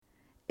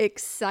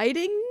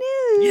Exciting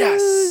news.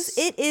 Yes.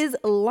 It is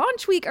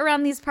launch week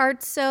around these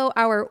parts, so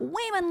our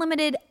WAIM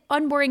Unlimited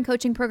onboarding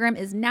coaching program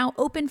is now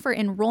open for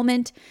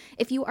enrollment.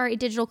 If you are a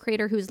digital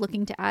creator who's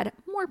looking to add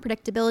more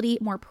predictability,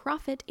 more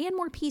profit, and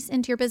more peace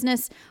into your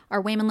business,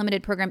 our WAIM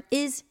Unlimited program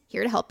is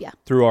here to help you.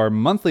 Through our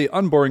monthly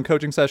onboarding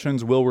coaching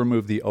sessions, we'll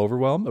remove the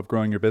overwhelm of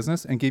growing your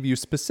business and give you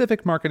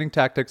specific marketing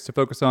tactics to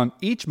focus on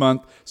each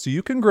month so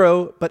you can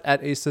grow, but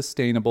at a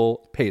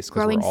sustainable pace.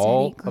 Because we're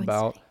all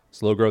about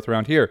slow growth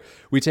around here.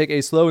 We take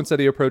a slow and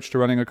steady approach to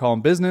running a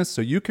calm business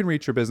so you can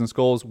reach your business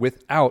goals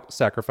without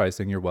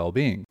sacrificing your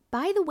well-being.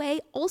 By the way,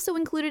 also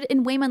included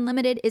in WAIM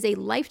Unlimited is a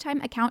lifetime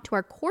account to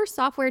our core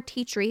software,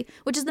 Teachery,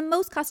 which is the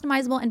most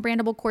customizable and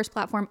brandable course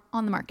platform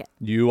on the market.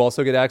 You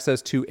also get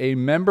access to a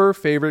member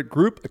favorite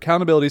group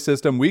accountability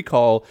system we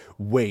call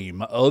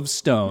WAIM of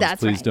Stones.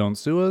 That's Please right. don't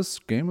sue us,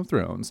 Game of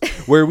Thrones,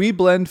 where we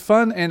blend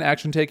fun and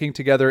action taking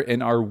together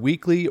in our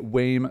weekly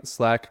WAIM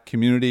Slack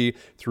community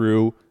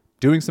through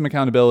doing some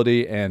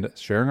accountability and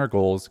sharing our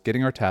goals,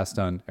 getting our tasks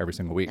done every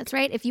single week. That's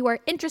right. If you are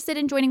interested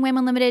in joining WAIM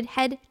Unlimited,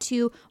 head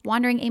to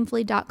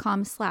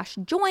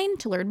wanderingaimfully.com/join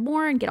to learn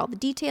more and get all the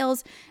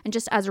details. And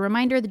just as a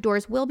reminder, the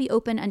doors will be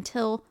open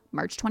until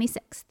March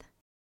 26th.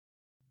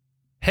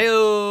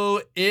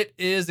 Heyo, it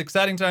is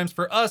exciting times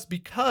for us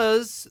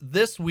because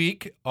this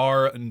week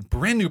our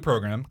brand new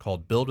program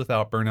called Build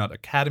Without Burnout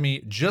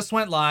Academy just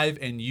went live,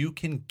 and you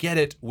can get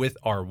it with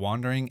our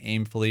Wandering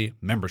Aimfully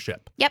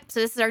membership. Yep. So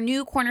this is our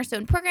new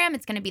cornerstone program.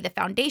 It's going to be the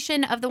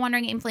foundation of the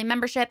Wandering Aimfully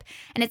membership.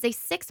 And it's a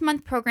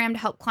 6-month program to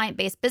help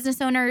client-based business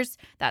owners,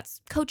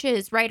 that's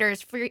coaches,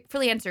 writers,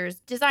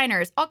 freelancers,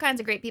 designers, all kinds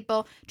of great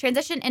people,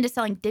 transition into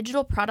selling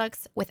digital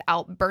products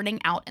without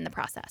burning out in the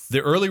process.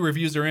 The early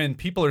reviews are in.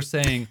 People are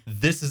saying,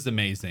 this is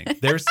amazing.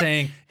 They're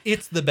saying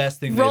it's the best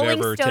thing they've ever taken.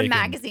 Rolling Stone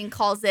magazine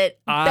calls it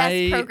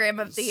best program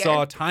of the year. I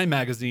saw Time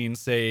magazine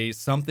say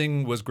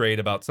something was great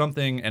about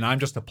something, and I'm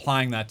just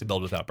applying that to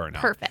Build Without Burnout.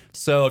 Perfect.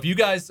 So if you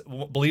guys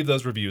believe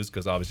those reviews,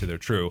 because obviously they're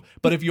true,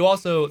 but if you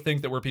also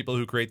think that we're people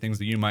who create things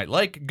that you might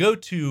like, go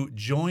to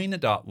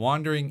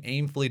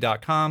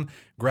join.wanderingaimfully.com,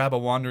 grab a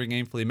Wandering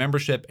Aimfully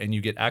membership, and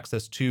you get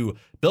access to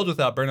Build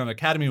Without Burnout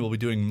Academy. We'll be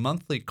doing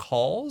monthly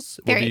calls.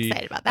 Very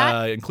excited about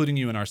that. Including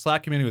you in our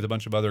Slack community with a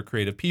bunch of other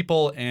creative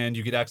people, and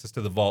you get access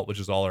to the Vault, which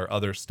is all our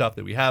other stuff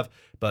that we have.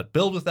 But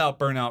Build Without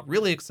Burnout,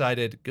 really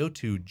excited. Go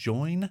to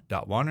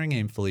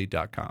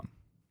join.wanderingaimfully.com.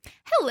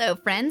 Hello,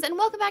 friends, and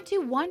welcome back to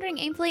Wandering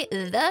Aimfully,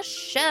 the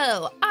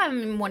show.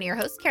 I'm one of your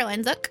hosts,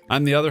 Caroline Zook.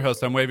 I'm the other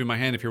host. I'm waving my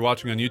hand. If you're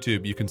watching on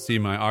YouTube, you can see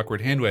my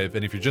awkward hand wave.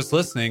 And if you're just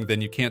listening,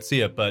 then you can't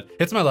see it. But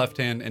it's my left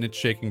hand, and it's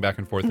shaking back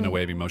and forth in a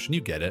waving motion.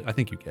 You get it. I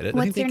think you get it.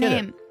 What's your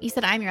name? You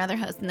said I'm your other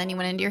host, and then you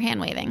went into your hand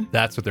waving.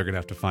 That's what they're going to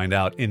have to find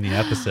out in the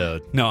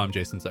episode. No, I'm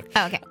Jason Zook.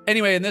 Oh, okay.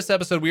 Anyway, in this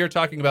episode, we are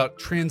talking about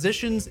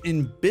transitions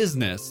in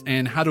business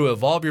and how to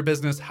evolve your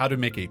business, how to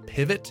make a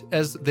pivot,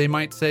 as they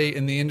might say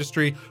in the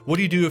industry. What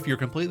do you do if you're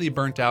completely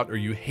burnt out or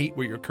you hate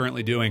what you're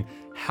currently doing?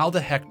 How the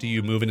heck do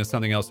you move into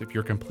something else if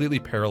you're completely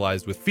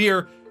paralyzed with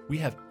fear? We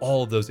have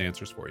all of those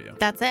answers for you.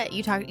 That's it.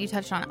 You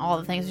touched on all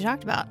the things we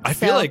talked about. I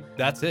feel like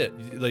that's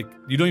it. Like,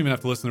 you don't even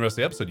have to listen to the rest of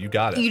the episode. You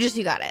got it.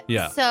 You got it.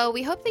 Yeah. So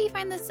we hope that you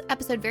find this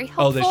episode very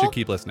helpful. Oh, they should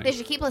keep listening.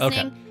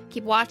 Okay.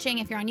 Keep watching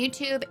if you're on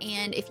YouTube.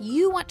 And if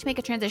you want to make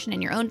a transition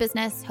in your own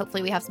business,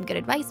 hopefully we have some good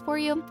advice for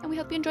you. And we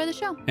hope you enjoy the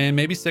show. And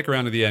maybe stick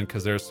around to the end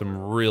because there's some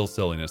real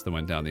silliness that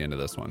went down the end of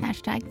this one.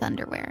 Hashtag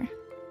Thunderwear.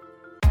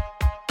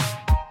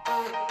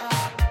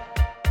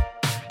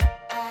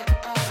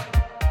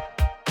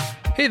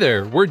 Hey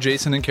there, we're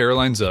Jason and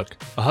Caroline Zook,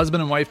 a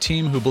husband and wife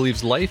team who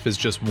believes life is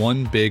just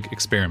one big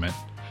experiment.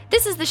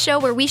 This is the show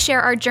where we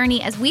share our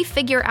journey as we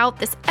figure out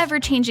this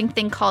ever-changing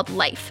thing called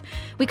life.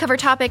 We cover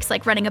topics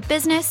like running a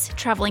business,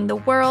 traveling the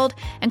world,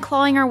 and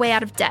clawing our way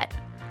out of debt,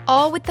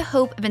 all with the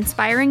hope of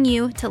inspiring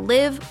you to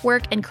live,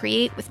 work, and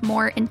create with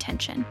more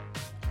intention.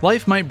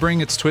 Life might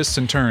bring its twists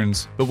and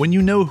turns, but when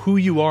you know who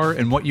you are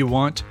and what you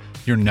want,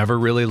 you're never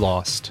really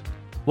lost.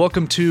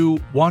 Welcome to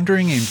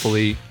Wandering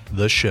Aimfully,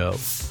 the show.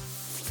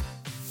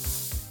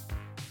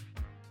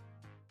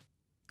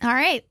 All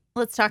right,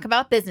 let's talk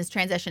about business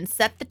transitions.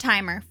 Set the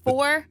timer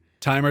for...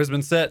 Timer has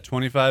been set,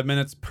 25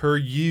 minutes per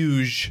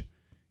use.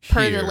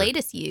 Per the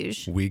latest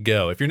use. We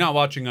go. If you're not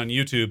watching on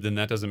YouTube, then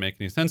that doesn't make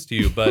any sense to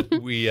you,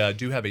 but we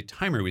do have a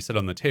timer we set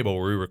on the table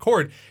where we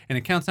record, and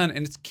it counts down,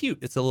 and it's cute.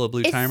 It's a little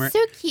blue timer. It's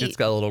so cute. It's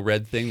got a little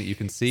red thing that you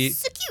can see.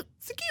 So cute.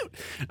 So cute.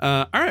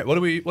 All right, what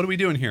are we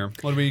doing here?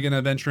 What are we going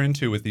to venture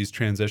into with these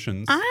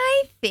transitions?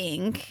 I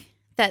think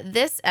that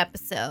this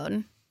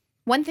episode...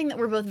 One thing that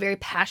we're both very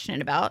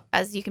passionate about,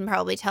 as you can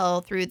probably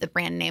tell through the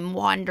brand name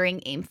Wandering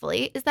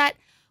Aimfully, is that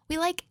we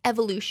like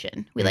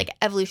evolution. We like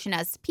evolution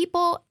as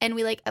people, and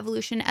we like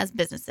evolution as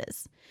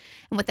businesses.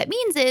 And what that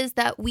means is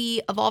that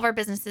we evolve our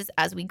businesses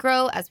as we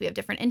grow, as we have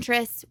different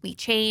interests, we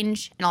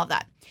change, and all of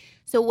that.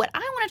 So what I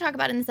want to talk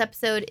about in this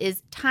episode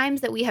is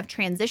times that we have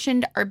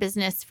transitioned our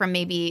business from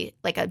maybe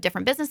like a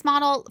different business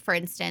model. For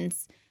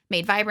instance,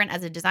 Made Vibrant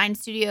as a design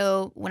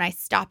studio when I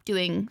stopped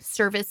doing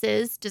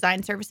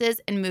design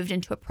services, and moved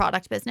into a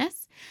product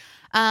business.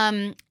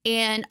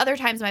 And other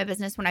times in my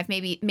business when I've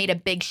maybe made a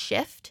big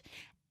shift,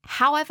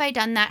 how have I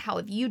done that? How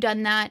have you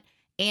done that?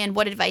 And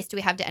what advice do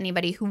we have to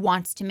anybody who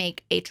wants to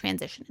make a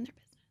transition in their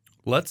business?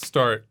 Let's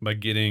start by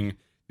getting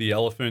the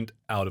elephant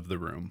out of the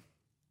room.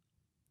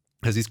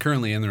 Because he's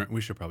currently in the room. We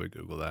should probably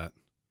Google that.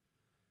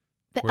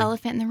 The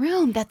elephant in the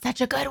room. That's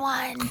such a good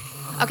one.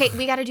 Okay,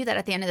 we got to do that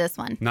at the end of this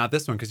one. Not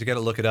this one, because you got to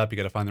look it up. You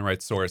got to find the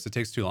right source. It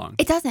takes too long.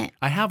 It doesn't.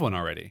 I have one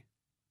already.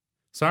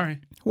 Sorry.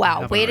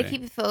 Wow, way to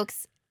keep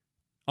folks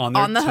on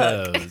the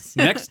toes.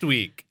 Next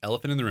week,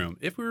 elephant in the room.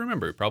 If we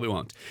remember, it probably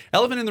won't.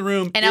 Elephant in the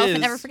room An elephant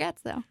never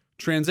forgets, though.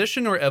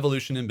 Transition or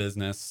evolution in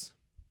business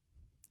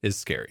is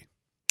scary.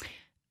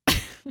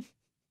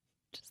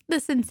 Just the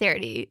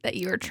sincerity that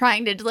you were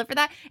trying to deliver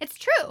that. It's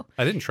true.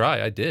 I didn't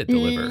try. I did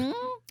deliver.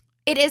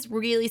 It is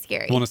really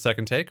scary. Want a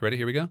second take? Ready?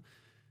 Here we go.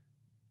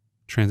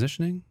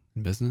 Transitioning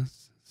in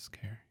business is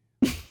scary.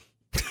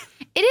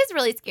 It is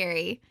really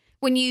scary.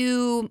 When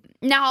you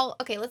now,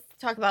 okay, let's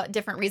talk about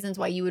different reasons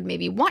why you would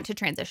maybe want to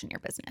transition your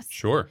business.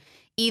 Sure.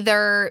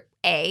 Either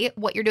A,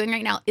 what you're doing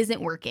right now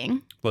isn't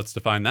working. Let's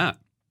define that.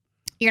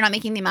 You're not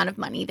making the amount of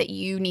money that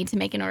you need to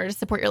make in order to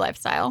support your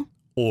lifestyle.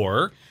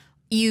 Or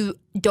you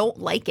don't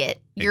like it.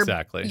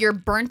 Exactly. You're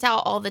burnt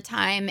out all the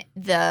time.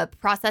 The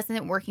process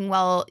isn't working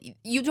well.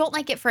 You don't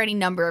like it for any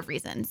number of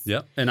reasons.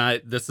 Yep. And I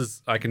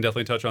can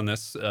definitely touch on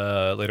this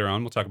later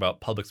on. We'll talk about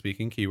public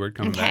speaking keyword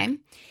coming back.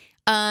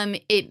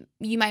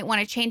 You might want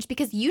to change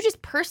because you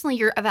just personally,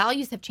 your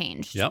values have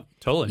changed. Yep,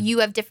 totally. You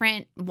have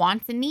different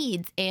wants and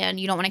needs, and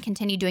you don't want to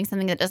continue doing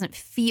something that doesn't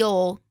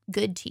feel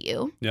good to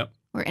you. Yep.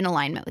 Or in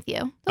alignment with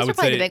you. Those are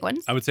probably the big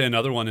ones. I would say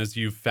another one is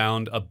you've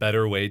found a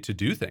better way to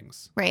do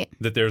things. Right.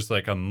 That there's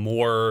like a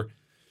more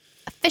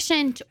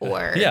efficient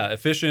or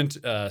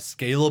efficient,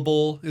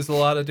 scalable is a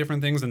lot of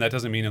different things, and that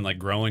doesn't mean in like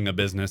growing a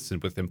business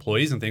with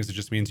employees and things. It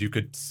just means you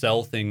could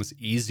sell things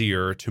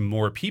easier to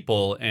more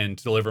people and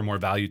deliver more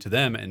value to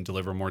them and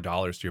deliver more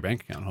dollars to your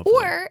bank account.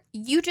 Hopefully. Or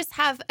you just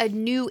have a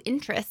new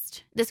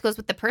interest. This goes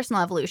with the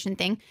personal evolution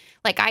thing,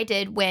 like I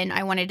did when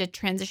I wanted to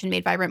transition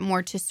Made Vibrant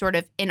more to sort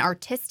of an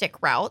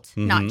artistic route,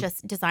 not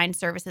just design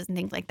services and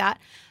things like that.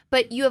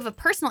 But you have a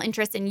personal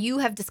interest and you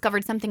have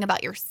discovered something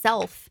about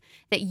yourself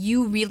that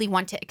you really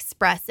want to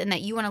express and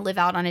that you want to live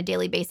out on a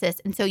daily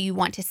basis. And so you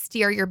want to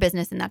steer your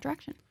business in that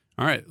direction.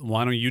 All right.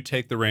 Why don't you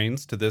take the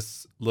reins to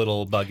this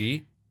little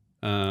buggy?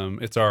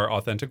 It's our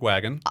authentic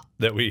wagon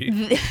that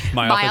we...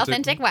 My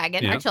authentic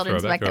wagon, our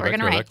children's book that we're going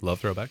to write. Love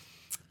throwback.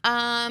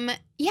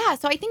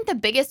 So I think the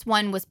biggest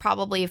one was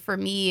probably for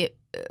me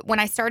when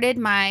I started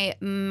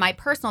my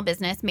personal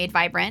business, Made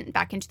Vibrant,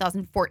 back in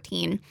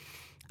 2014.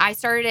 I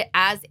started it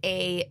as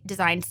a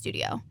design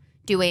studio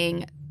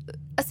doing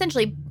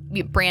essentially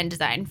brand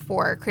design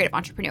for creative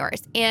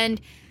entrepreneurs.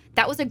 And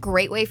that was a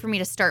great way for me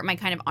to start my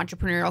kind of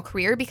entrepreneurial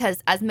career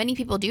because as many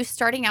people do,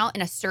 starting out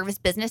in a service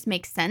business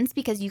makes sense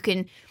because you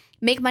can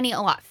make money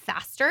a lot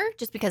faster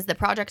just because the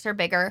projects are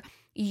bigger.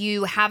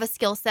 You have a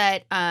skill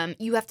set.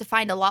 You have to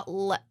find a lot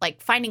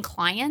like finding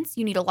clients.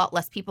 You need a lot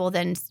less people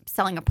than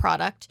selling a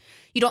product.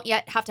 You don't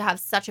yet have to have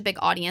such a big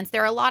audience.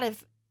 There are a lot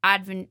of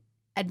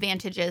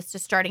advantages to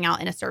starting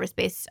out in a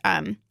service-based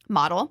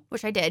model,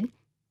 which I did.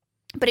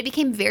 But it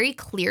became very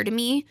clear to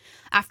me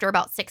after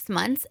about 6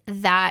 months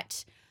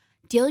that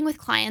dealing with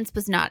clients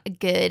was not a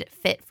good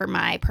fit for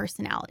my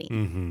personality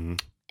in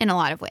a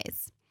lot of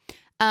ways.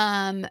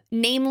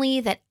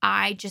 Namely that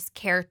I just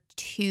care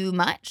too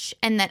much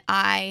and that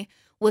I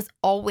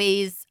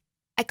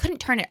couldn't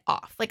turn it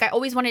off. Like I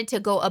always wanted to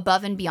go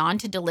above and beyond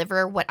to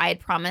deliver what I had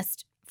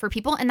promised for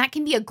people. And that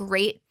can be a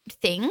great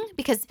thing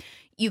because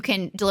you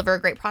can deliver a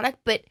great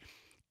product, but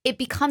it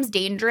becomes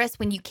dangerous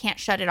when you can't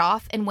shut it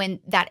off and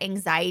when that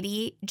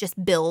anxiety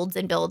just builds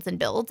and builds and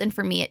builds. And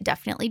for me, it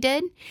definitely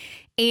did.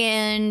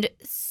 And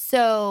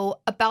so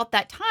about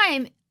that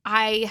time,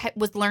 I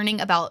was learning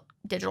about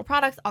digital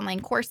products, online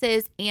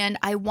courses, and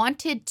I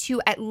wanted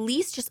to at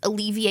least just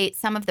alleviate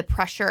some of the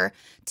pressure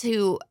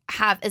to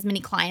have as many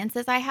clients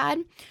as I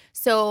had.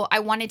 So I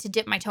wanted to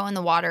dip my toe in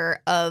the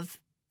water of...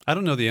 I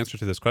don't know the answer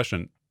to this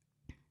question.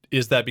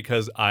 Is that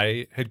because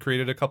I had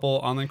created a couple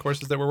online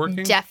courses that were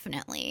working?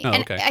 Definitely. Oh,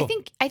 okay, cool.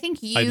 I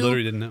think you... I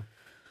literally didn't know.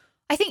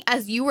 I think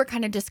as you were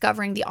kind of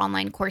discovering the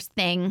online course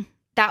thing,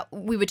 that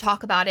we would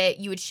talk about it,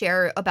 you would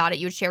share about it,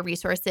 you would share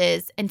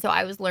resources. And so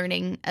I was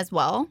learning as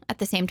well at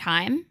the same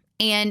time.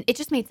 And it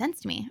just made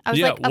sense to me. I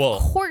was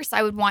of course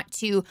I would want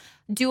to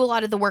do a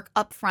lot of the work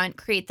up front,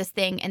 create this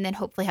thing, and then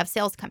hopefully have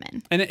sales come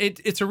in. And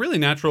it's a really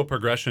natural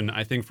progression,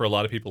 I think, for a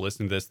lot of people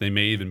listening to this. They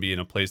may even be in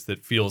a place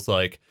that feels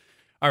like,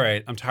 all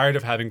right, I'm tired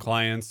of having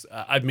clients.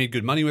 I've made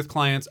good money with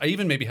clients. I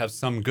even maybe have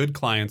some good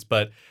clients,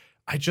 but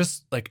I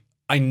just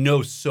I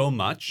know so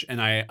much and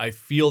I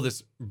feel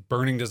this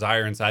burning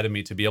desire inside of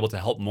me to be able to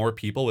help more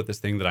people with this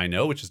thing that I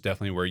know, which is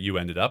definitely where you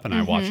ended up and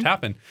I watched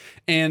happen.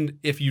 And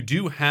if you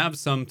do have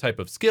some type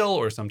of skill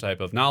or some type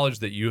of knowledge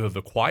that you have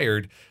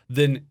acquired,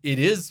 then it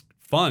is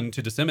fun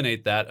to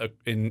disseminate that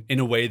in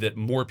a way that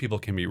more people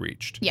can be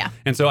reached. Yeah.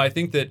 And so I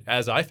think that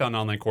as I found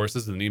online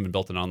courses and even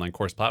built an online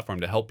course platform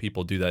to help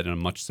people do that in a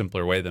much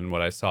simpler way than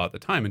what I saw at the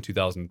time in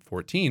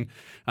 2014,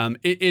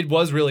 it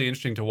was really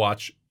interesting to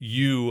watch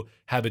you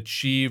have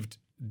achieved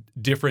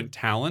different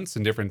talents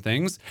and different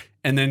things,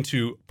 and then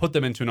to put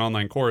them into an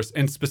online course.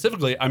 And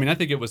specifically, I mean, I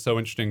think it was so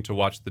interesting to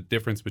watch the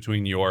difference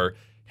between your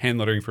Hand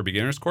Lettering for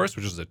Beginners course,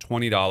 which is a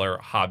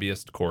 $20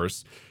 hobbyist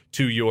course,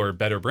 to your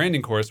Better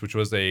Branding course, which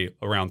was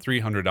around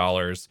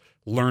 $300.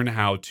 Learn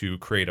how to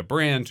create a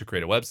brand, to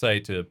create a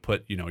website, to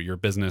put, your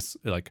business,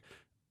 like,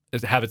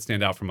 have it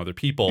stand out from other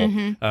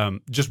people.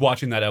 Just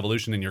watching that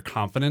evolution and your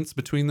confidence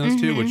between those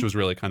two, which was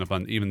really kind of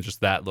fun, even just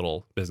that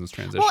little business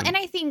transition. Well, and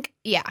I think,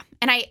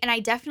 and I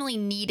definitely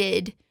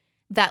needed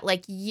that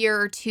like year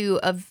or two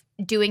of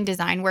doing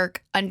design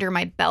work under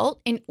my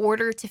belt in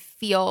order to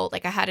feel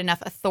like I had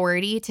enough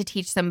authority to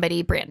teach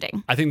somebody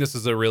branding. I think this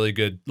is a really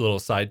good little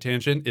side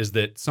tangent, is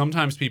that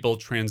sometimes people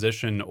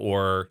transition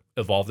or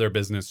evolve their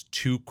business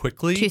too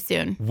quickly. Too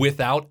soon.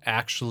 Without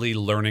actually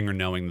learning or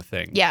knowing the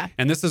thing. Yeah.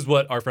 And this is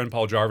what our friend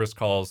Paul Jarvis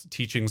calls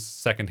teaching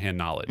secondhand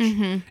knowledge.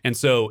 And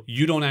so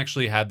you don't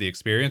actually have the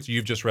experience.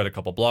 You've just read a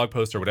couple blog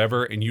posts or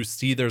whatever, and you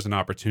see there's an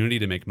opportunity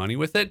to make money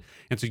with it.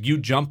 And so you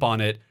jump on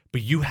it,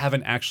 but you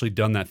haven't actually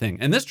done that thing.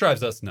 And this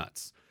drives us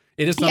nuts.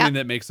 It is something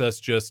that makes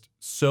us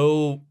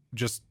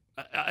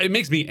it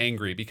makes me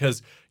angry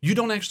because you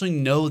don't actually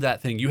know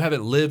that thing. You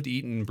haven't lived,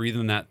 eaten, breathed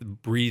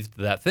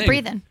that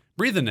thing.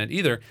 Breathing it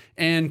either.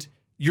 And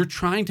you're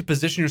trying to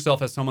position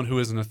yourself as someone who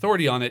is an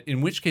authority on it,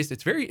 in which case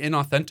it's very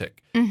inauthentic.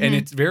 And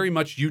it's very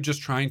much you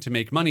just trying to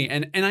make money.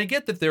 And I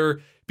get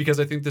that because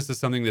I think this is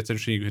something that's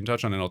interesting you can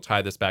touch on, and I'll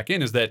tie this back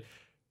in, is that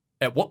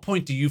at what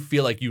point do you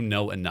feel like you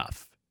know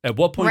enough? At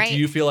what point do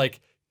you feel like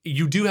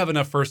you do have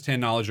enough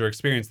firsthand knowledge or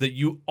experience that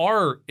you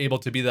are able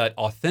to be that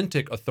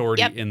authentic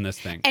authority in this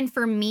thing? And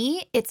for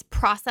me, it's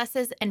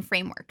processes and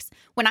frameworks.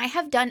 When I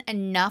have done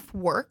enough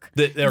work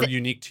that are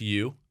unique to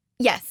you.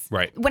 Yes.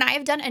 Right. When I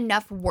have done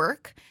enough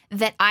work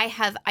that I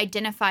have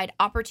identified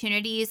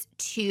opportunities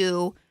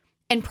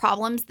and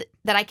problems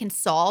that I can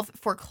solve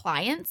for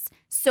clients.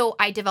 So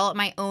I develop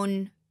my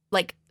own,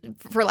 like,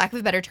 for lack of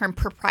a better term,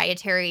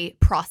 proprietary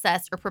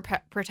process or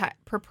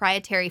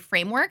proprietary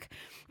framework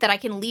that I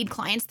can lead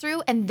clients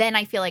through. And then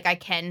I feel like I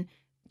can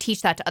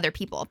teach that to other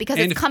people because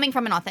it's coming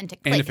from an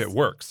authentic place. And if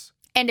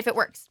it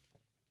works.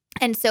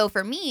 And so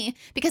for me,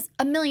 because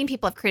a million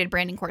people have created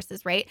branding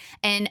courses, right?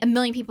 And a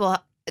million people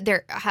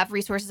there have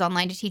resources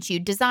online to teach you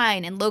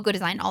design and logo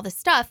design, all this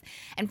stuff.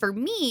 And for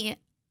me,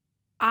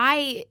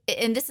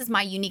 and this is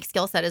my unique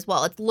skill set as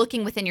well. It's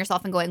looking within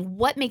yourself and going,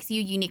 what makes you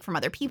unique from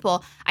other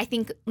people? I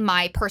think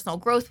my personal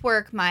growth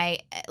work, my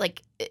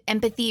like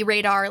empathy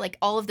radar, like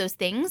all of those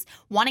things,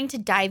 wanting to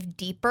dive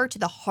deeper to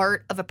the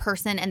heart of a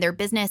person and their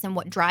business and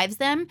what drives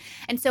them.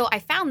 And so I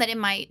found that in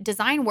my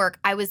design work,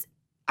 I was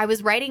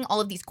writing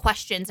all of these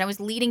questions. I was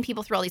leading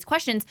people through all these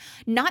questions,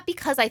 not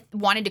because I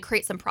wanted to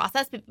create some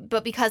process,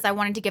 but because I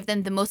wanted to give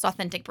them the most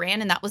authentic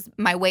brand. And that was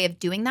my way of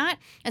doing that.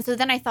 And so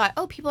then I thought,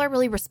 people are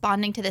really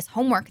responding to this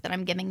homework that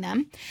I'm giving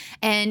them.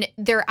 And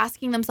they're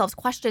asking themselves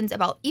questions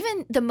about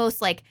even the most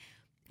like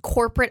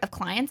corporate of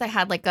clients. I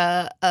had like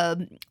a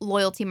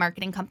loyalty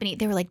marketing company.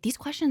 They were like, these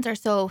questions are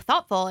so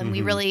thoughtful and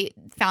we really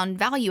found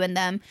value in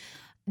them.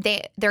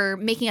 They're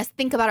making us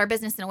think about our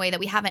business in a way that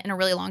we haven't in a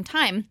really long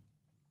time.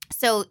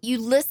 So you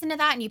listen to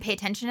that and you pay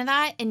attention to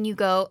that and you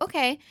go,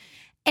 okay.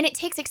 And it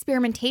takes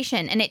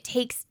experimentation and it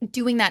takes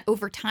doing that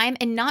over time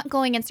and not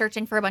going and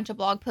searching for a bunch of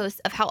blog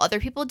posts of how other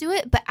people do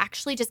it, but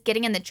actually just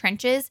getting in the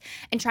trenches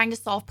and trying to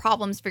solve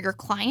problems for your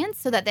clients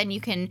so that then you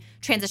can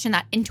transition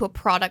that into a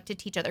product to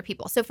teach other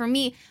people. So for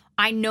me,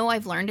 I know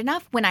I've learned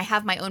enough when I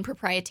have my own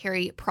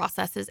proprietary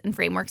processes and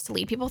frameworks to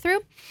lead people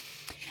through.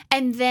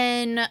 And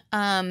then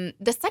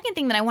the second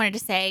thing that I wanted to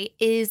say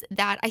is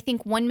that I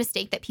think one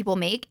mistake that people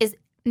make is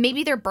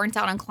maybe they're burnt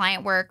out on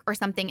client work or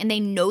something and they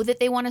know that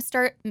they want to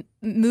start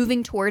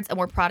moving towards a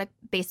more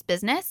product-based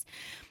business,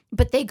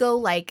 but they go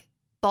like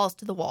balls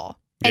to the wall.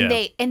 And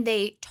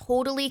they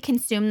totally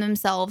consume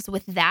themselves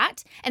with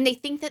that. And they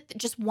think that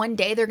just one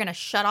day they're going to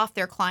shut off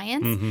their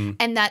clients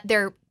and that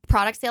their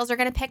product sales are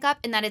going to pick up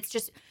and that it's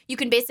just, you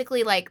can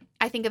basically like,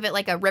 I think of it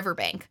like a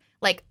riverbank.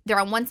 Like they're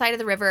on one side of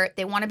the river,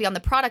 they want to be on the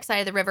product side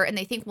of the river, and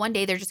they think one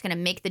day they're just going to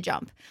make the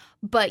jump.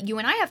 But you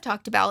and I have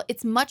talked about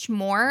it's much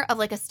more of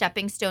like a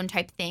stepping stone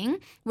type thing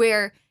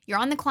where you're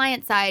on the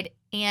client side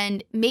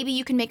and maybe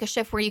you can make a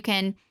shift where you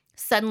can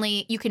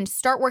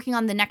start working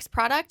on the next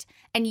product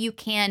and you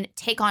can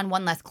take on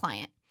one less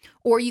client.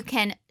 Or you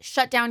can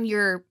shut down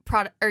your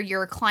product or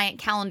your client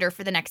calendar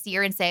for the next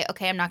year and say,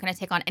 okay, I'm not going to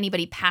take on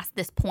anybody past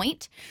this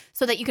point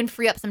so that you can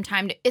free up some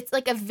time. It's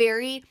like a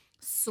very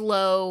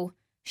slow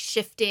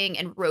shifting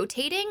and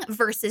rotating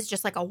versus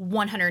just like a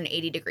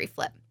 180-degree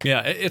flip.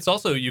 Yeah, it's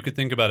also, you could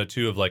think about it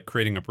too, of like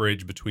creating a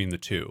bridge between the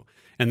two.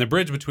 And the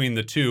bridge between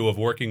the two of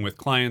working with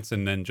clients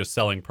and then just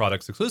selling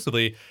products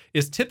exclusively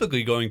is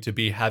typically going to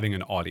be having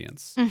an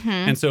audience.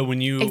 And so when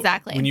you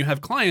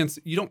have clients,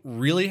 you don't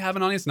really have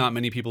an audience. Not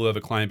many people who have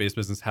a client-based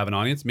business have an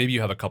audience. Maybe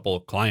you have a couple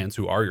of clients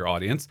who are your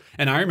audience.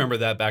 And I remember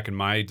that back in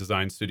my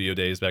design studio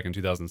days back in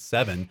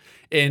 2007.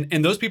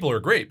 And those people are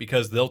great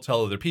because they'll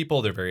tell other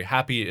people. They're very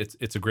happy.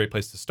 It's a great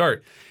place to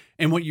start.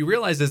 And what you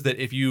realize is that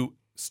if you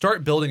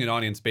start building an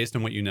audience based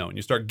on what you know, and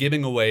you start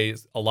giving away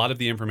a lot of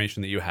the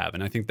information that you have.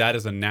 And I think that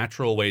is a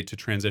natural way to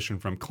transition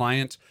from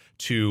client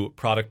to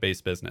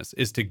product-based business,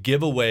 is to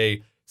give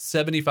away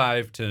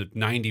 75 to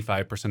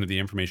 95% of the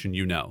information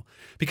you know.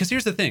 Because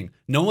here's the thing,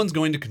 no one's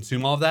going to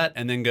consume all of that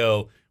and then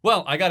go,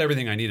 well, I got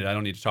everything I needed. I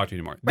don't need to talk to you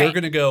anymore. Right. They're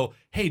going to go,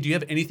 hey, do you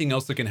have anything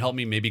else that can help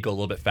me maybe go a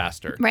little bit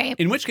faster? Right.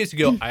 In which case you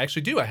go, I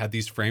actually do. I have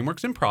these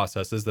frameworks and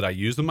processes that I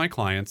use with my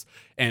clients,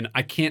 and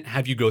I can't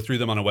have you go through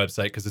them on a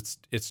website because it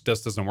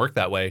just doesn't work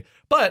that way.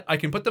 But I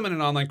can put them in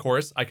an online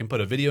course. I can put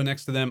a video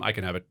next to them. I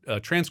can have a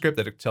transcript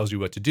that tells you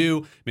what to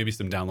do, maybe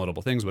some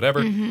downloadable things,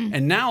 whatever.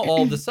 And now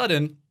all of a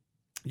sudden,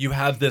 you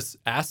have this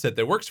asset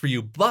that works for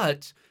you,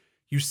 but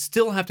you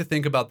still have to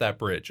think about that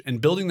bridge.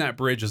 And building that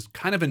bridge is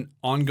kind of an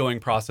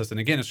ongoing process. And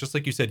again, it's just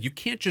like you said, you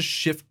can't just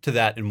shift to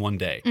that in one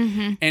day.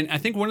 And I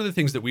think one of the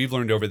things that we've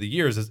learned over the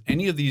years is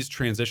any of these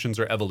transitions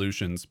or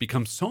evolutions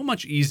become so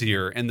much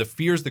easier, and the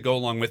fears that go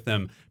along with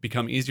them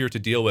become easier to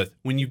deal with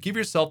when you give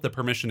yourself the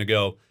permission to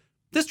go,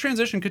 this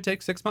transition could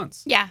take 6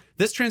 months. Yeah.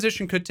 This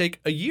transition could take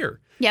a year.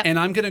 Yep. And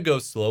I'm going to go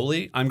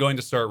slowly. I'm going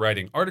to start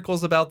writing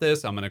articles about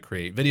this. I'm going to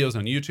create videos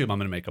on YouTube. I'm going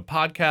to make a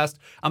podcast.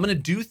 I'm going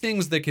to do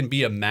things that can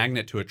be a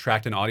magnet to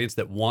attract an audience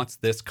that wants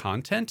this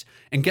content.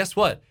 And guess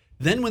what?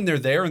 Then when they're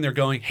there and they're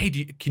going, hey,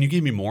 can you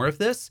give me more of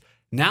this?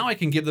 Now I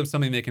can give them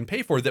something they can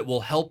pay for that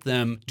will help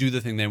them do the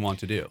thing they want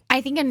to do.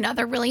 I think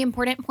another really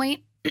important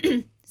point,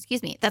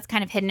 excuse me, that's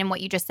kind of hidden in what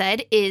you just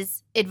said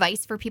is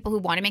advice for people who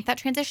want to make that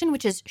transition,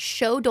 which is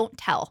show, don't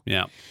tell.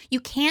 Yeah. You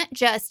can't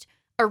just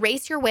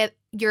erase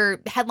your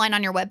headline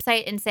on your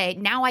website and say,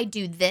 now I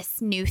do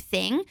this new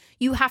thing.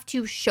 You have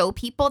to show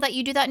people that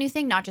you do that new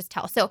thing, not just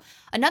tell. So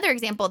another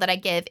example that I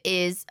give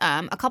is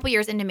a couple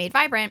years into Made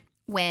Vibrant,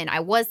 when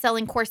I was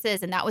selling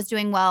courses and that was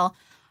doing well.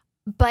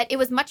 But it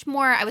was much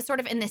more, I was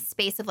sort of in this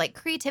space of like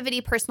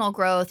creativity, personal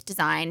growth,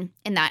 design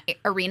in that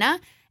arena.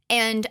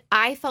 And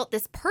I felt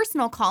this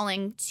personal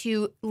calling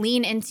to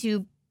lean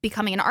into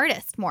becoming an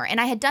artist more. And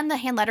I had done the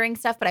hand lettering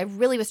stuff, but I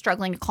really was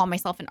struggling to call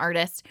myself an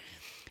artist.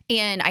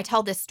 And I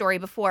tell this story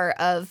before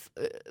of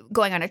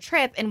going on a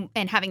trip and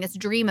having this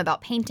dream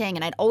about painting.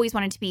 And I'd always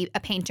wanted to be a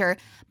painter,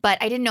 but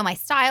I didn't know my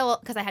style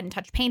because I hadn't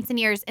touched paints in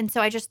years. And so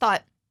I just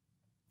thought,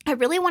 I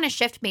really want to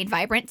shift Made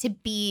Vibrant to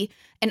be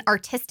an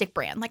artistic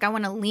brand. Like I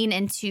want to lean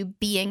into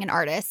being an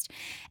artist.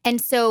 And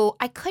so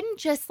I couldn't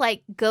just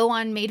like go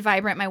on Made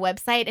Vibrant, my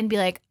website, and be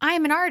like,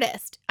 I'm an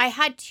artist. I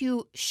had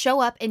to show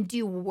up and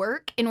do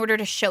work in order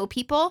to show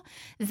people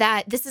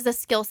that this is a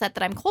skill set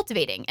that I'm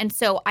cultivating. And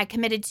so I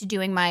committed to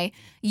doing my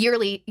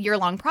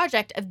year-long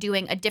project of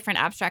doing a different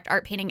abstract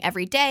art painting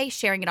every day,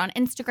 sharing it on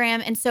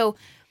Instagram. And so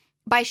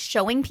by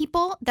showing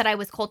people that I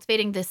was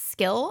cultivating this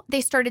skill,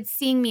 they started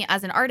seeing me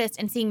as an artist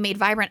and seeing Made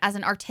Vibrant as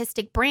an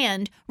artistic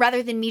brand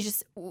rather than me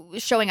just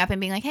showing up and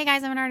being like, hey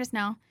guys, I'm an artist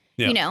now.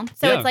 Yeah. You know?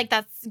 So it's like,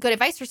 that's good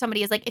advice for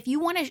somebody is like, if you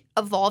want to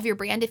evolve your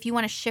brand, if you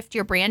want to shift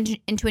your brand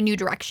into a new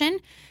direction,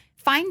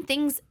 find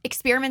things,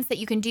 experiments that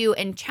you can do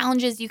and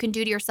challenges you can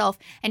do to yourself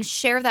and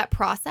share that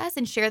process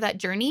and share that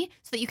journey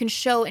so that you can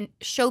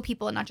show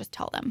people and not just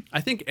tell them. I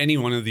think any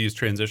one of these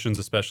transitions,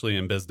 especially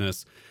in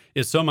business,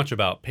 is so much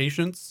about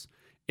patience.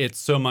 It's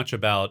so much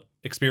about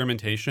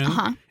experimentation,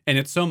 and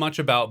it's so much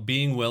about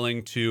being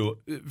willing to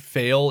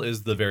fail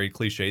is the very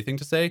cliche thing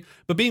to say,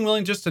 but being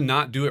willing just to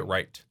not do it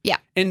right. Yeah.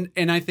 And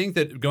I think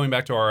that going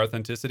back to our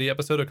authenticity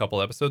episode a couple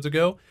episodes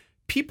ago,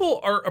 people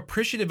are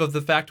appreciative of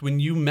the fact when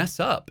you mess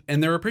up,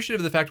 and they're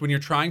appreciative of the fact when you're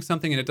trying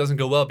something and it doesn't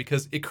go well,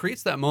 because it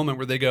creates that moment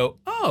where they go,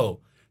 oh,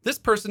 this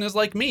person is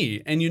like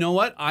me. And you know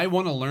what? I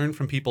want to learn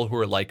from people who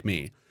are like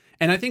me.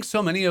 And I think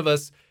so many of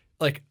us,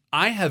 like,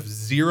 I have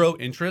zero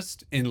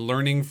interest in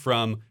learning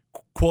from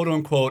quote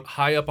unquote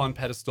high up on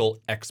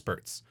pedestal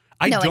experts.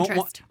 I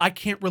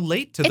can't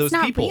relate to those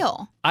people.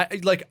 It's not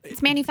real.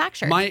 It's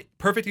manufactured. My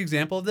perfect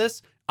example of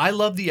this, I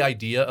love the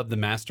idea of the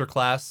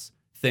masterclass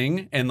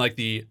thing and like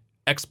the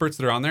experts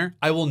that are on there.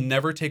 I will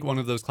never take one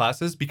of those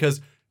classes because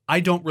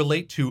I don't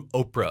relate to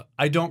Oprah.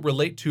 I don't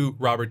relate to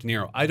Robert De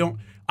Niro. I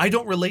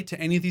don't relate to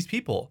any of these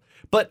people.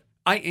 But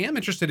I am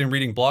interested in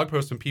reading blog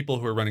posts from people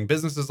who are running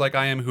businesses like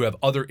I am, who have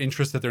other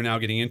interests that they're now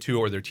getting into,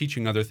 or they're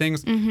teaching other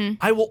things.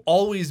 I will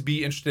always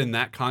be interested in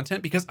that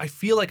content because I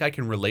feel like I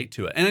can relate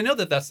to it. And I know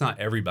that that's not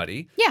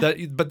everybody. Yeah.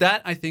 But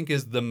that, I think,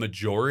 is the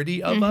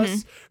majority of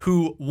us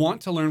who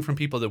want to learn from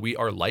people that we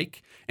are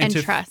like. And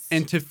to trust.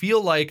 And to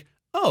feel like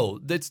oh,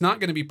 it's not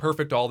going to be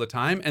perfect all the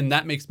time. And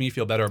that makes me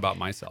feel better about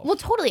myself. Well,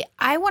 totally.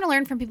 I want to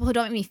learn from people who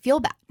don't make me feel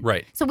bad.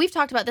 Right. So we've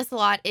talked about this a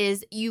lot,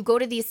 is you go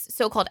to these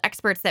so-called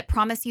experts that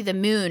promise you the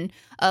moon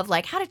of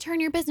like how to turn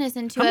your business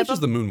into How much is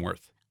the moon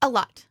worth? A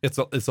lot. It's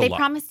a They lot.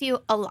 promise you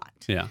a lot.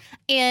 Yeah.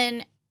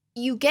 And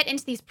you get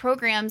into these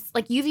programs,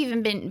 like you've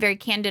even been very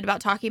candid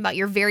about talking about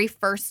your very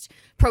first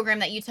program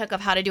that you took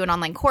of how to do an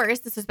online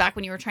course. This was back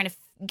when you were trying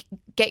to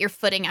get your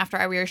footing after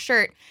I Wear Your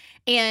Shirt.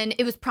 And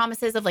it was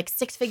promises of like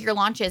 6-figure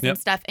launches and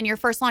stuff. And your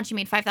first launch, you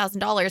made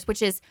 $5,000,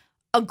 which is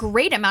a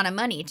great amount of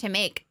money to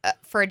make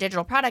for a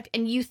digital product.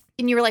 And you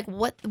were like,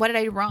 what did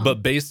I do wrong?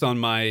 But based on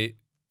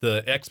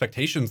the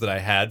expectations that I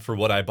had for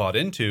what I bought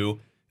into,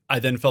 I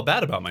then felt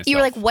bad about myself. You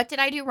were like, what did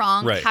I do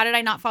wrong? Right. How did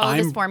I not follow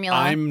this formula?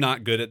 I'm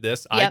not good at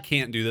this. Yep. I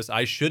can't do this.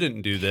 I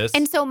shouldn't do this.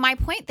 And so my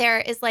point there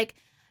is like,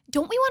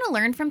 don't we want to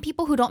learn from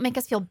people who don't make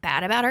us feel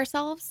bad about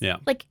ourselves? Yeah.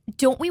 Like,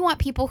 don't we want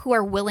people who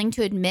are willing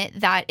to admit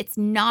that it's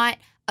not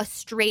a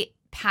straight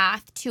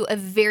path to a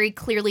very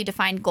clearly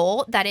defined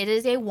goal, that it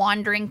is a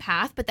wandering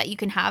path, but that you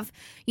can have,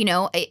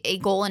 a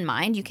goal in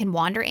mind. You can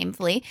wander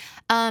aimfully.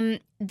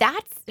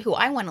 That's who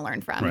I want to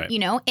learn from,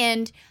 right.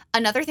 And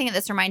another thing that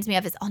this reminds me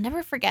of is I'll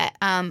never forget.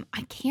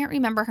 I can't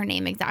remember her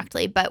name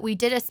exactly, but you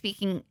did a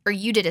speaking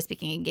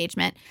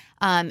engagement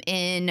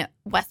in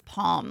West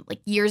Palm like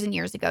years and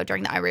years ago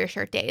during the I Wear Your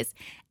Shirt days.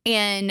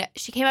 And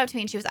she came up to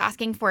me and she was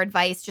asking for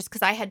advice just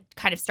because I had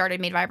kind of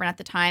started Made Vibrant at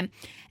the time.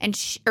 And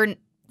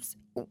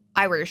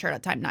I Wear Your Shirt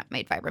at the time, not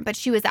Made Vibrant. But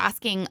she was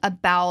asking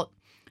about,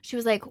 she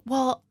was like,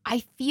 well, I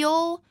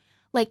feel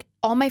like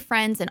all my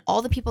friends and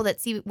all the people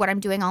that see what I'm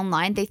doing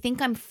online, they think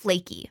I'm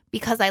flaky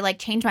because I like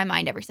change my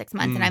mind every 6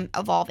 months and I'm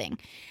evolving.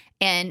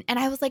 And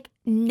I was like,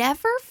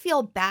 never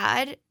feel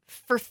bad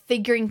for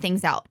figuring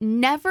things out.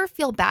 Never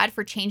feel bad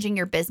for changing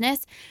your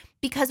business,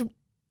 because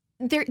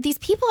there these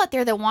people out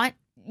there that want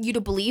you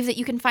to believe that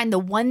you can find the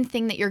one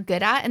thing that you're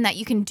good at and that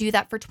you can do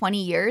that for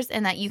 20 years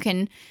and that you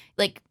can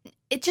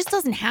it just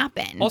doesn't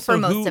happen also, for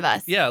most of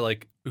us. Yeah,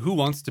 like who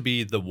wants to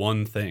be the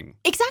one thing?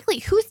 Exactly.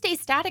 Who stays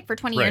static for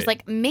 20 years? Right.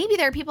 Like maybe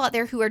there are people out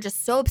there who are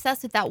just so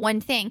obsessed with that one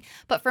thing.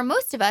 But for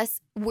most of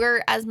us,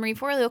 we're, as Marie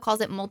Forleo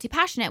calls it,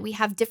 multi-passionate. We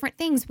have different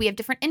things. We have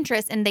different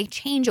interests and they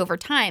change over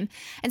time.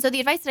 And so the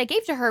advice that I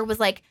gave to her was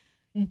like,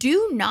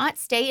 do not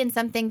stay in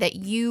something that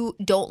you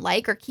don't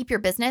like or keep your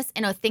business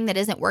in a thing that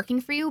isn't working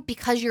for you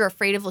because you're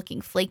afraid of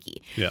looking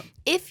flaky. Yeah.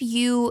 If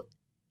you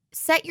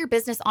set your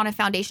business on a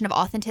foundation of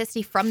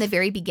authenticity from the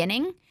very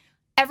beginning,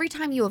 every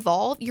time you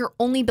evolve, you're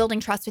only building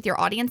trust with your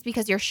audience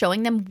because you're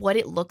showing them what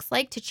it looks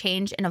like to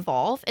change and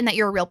evolve and that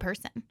you're a real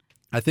person.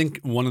 I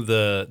think one of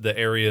the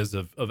areas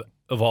of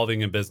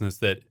evolving in business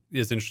that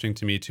is interesting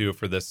to me too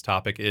for this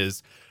topic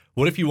is,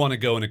 what if you want to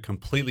go in a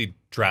completely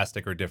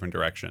drastic or different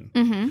direction?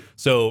 Mm-hmm.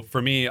 So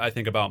for me, I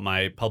think about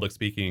my public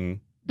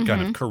speaking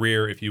kind of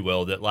career, if you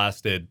will, that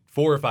lasted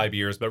 4 or 5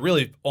 years, but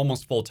really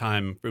almost full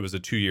time. It was a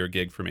 2-year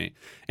gig for me.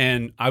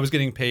 And I was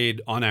getting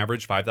paid on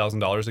average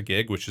 $5,000 a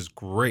gig, which is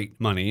great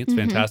money. It's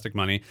fantastic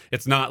money.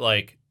 It's not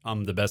like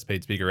I'm the best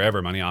paid speaker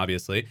ever money,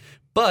 obviously,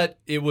 but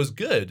it was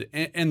good.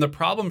 And the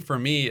problem for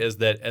me is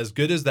that as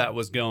good as that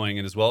was going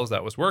and as well as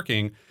that was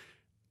working,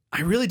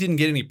 I really didn't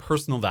get any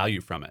personal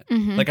value from it.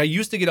 Like I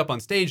used to get up on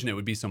stage and it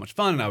would be so much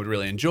fun and I would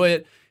really enjoy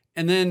it.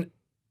 And then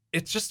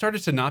it just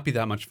started to not be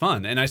that much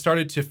fun. And I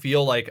started to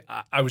feel like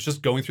I was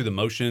just going through the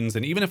motions.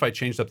 And even if I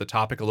changed up the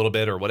topic a little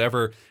bit or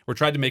whatever, or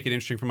tried to make it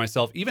interesting for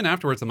myself, even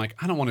afterwards, I'm like,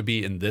 I don't want to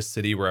be in this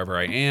city wherever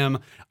I am.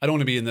 I don't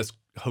want to be in this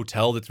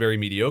hotel that's very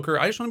mediocre.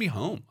 I just want to be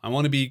home. I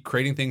want to be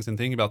creating things and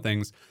thinking about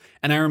things.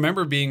 And I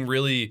remember being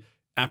really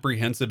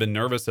apprehensive and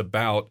nervous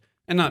about,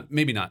 and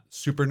maybe not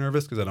super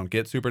nervous because I don't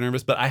get super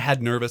nervous, but I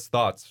had nervous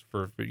thoughts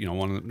for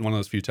one of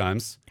those few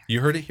times. You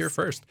heard it here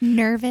first.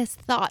 Nervous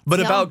thoughts. But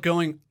about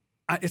going,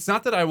 it's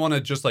not that I want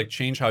to just like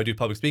change how I do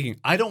public speaking.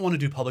 I don't want to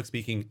do public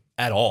speaking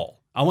at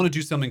all. I want to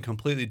do something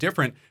completely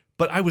different.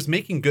 But I was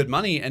making good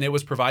money and it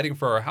was providing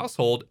for our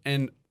household.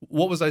 And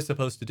what was I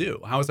supposed to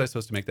do? How was I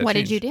supposed to make that change? What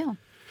did you do?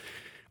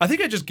 I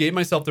think I just gave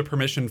myself the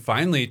permission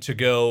finally to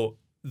go,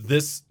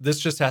 this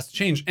just has to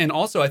change. And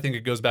also I think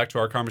it goes back to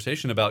our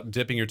conversation about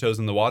dipping your toes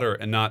in the water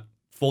and not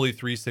fully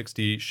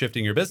 360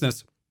 shifting your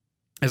business.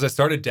 As I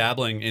started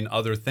dabbling in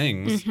other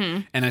things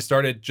and I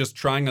started just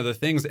trying other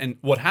things. And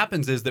what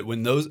happens is that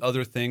when those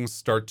other things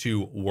start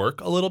to work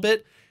a little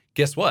bit,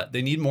 guess what?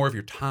 They need more of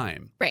your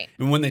time. Right.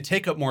 And when they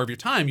take up more of your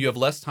time, you have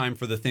less time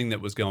for the thing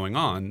that was going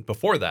on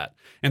before that.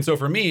 And so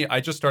for me, I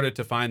just started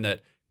to find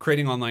that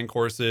creating online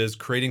courses,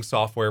 creating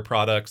software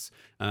products,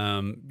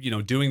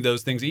 doing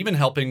those things, even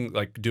helping,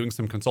 like doing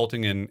some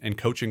consulting and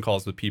coaching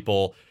calls with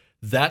people,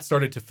 that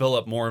started to fill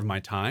up more of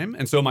my time.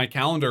 And so my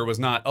calendar was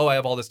not, I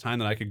have all this time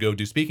that I could go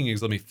do speaking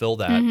gigs, let me fill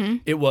that.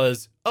 It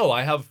was,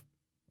 I have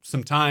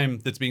some time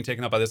that's being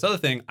taken up by this other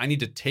thing. I need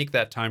to take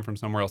that time from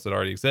somewhere else that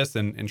already exists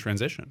and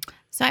transition.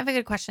 So I have a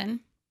good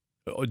question.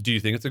 Do you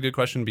think it's a good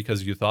question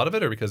because you thought of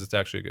it or because it's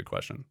actually a good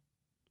question?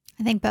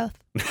 I think both.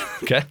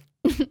 Okay.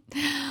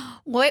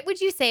 What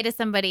would you say to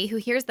somebody who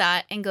hears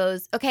that and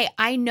goes, okay,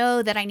 I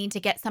know that I need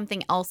to get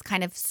something else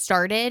kind of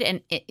started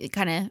and it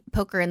kind of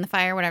poke her in the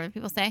fire, whatever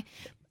people say.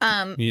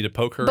 You need to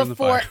poke her in the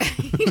fire.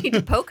 You need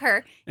to poke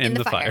her in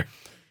the fire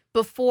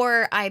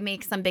before I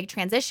make some big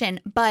transition.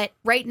 But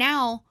right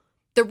now,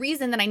 the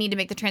reason that I need to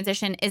make the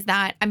transition is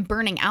that I'm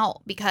burning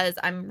out because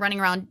I'm running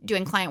around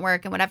doing client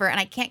work and whatever,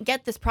 and I can't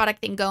get this product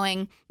thing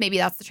going. Maybe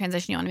that's the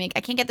transition you want to make. I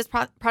can't get this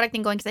product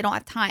thing going because I don't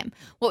have time.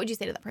 What would you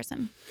say to that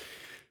person?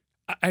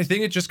 I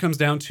think it just comes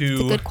down to...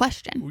 It's a good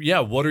question. Yeah,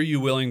 what are you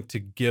willing to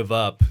give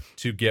up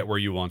to get where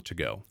you want to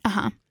go?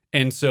 Uh-huh.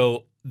 And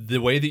so the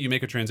way that you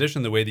make a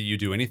transition, the way that you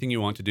do anything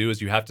you want to do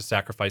is you have to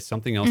sacrifice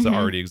something else that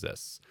already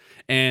exists.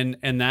 And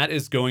that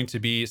is going to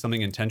be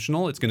something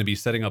intentional. It's going to be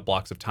setting up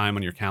blocks of time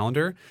on your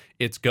calendar.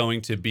 It's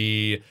going to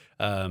be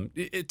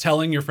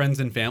telling your friends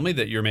and family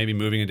that you're maybe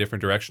moving a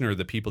different direction, or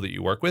the people that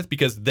you work with,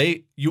 because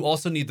you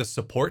also need the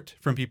support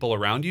from people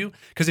around you.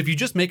 Because if you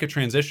just make a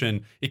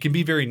transition, it can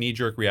be very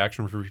knee-jerk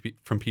reaction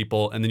from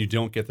people, and then you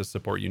don't get the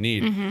support you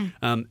need.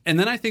 And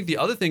then I think the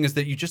other thing is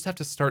that you just have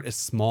to start as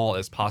small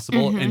as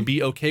possible and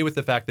be okay with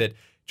the fact that,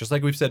 just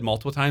like we've said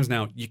multiple times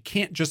now, you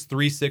can't just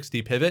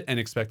 360 pivot and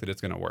expect that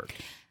it's going to work.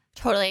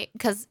 Totally,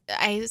 because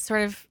I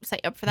sort of set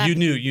you up for that. You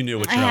knew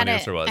what your own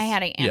answer was. I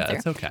had an answer. Yeah,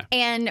 it's okay.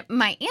 And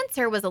my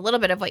answer was a little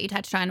bit of what you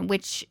touched on,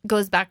 which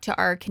goes back to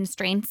our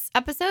constraints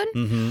episode,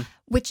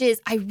 which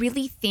is I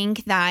really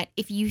think that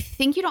if you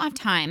think you don't have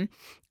time,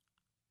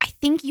 I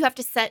think you have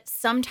to set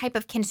some type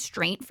of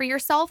constraint for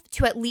yourself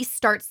to at least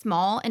start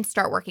small and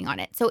start working on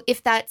it. So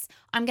if that's,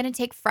 I'm going to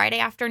take Friday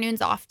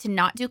afternoons off to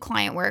not do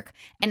client work,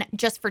 and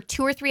just for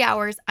 2 or 3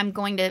 hours, I'm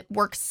going to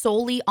work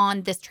solely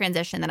on this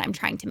transition that I'm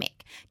trying to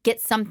make.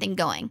 Get something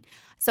going.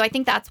 So I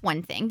think that's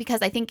one thing,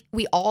 because I think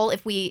we all,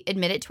 if we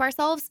admit it to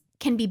ourselves,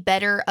 can be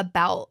better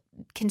about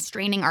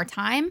constraining our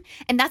time.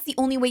 And that's the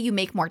only way you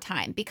make more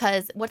time,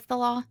 because what's the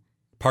law?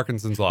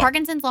 Parkinson's law.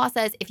 Parkinson's law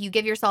says if you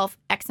give yourself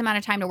X amount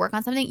of time to work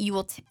on something, you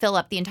will fill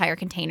up the entire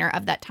container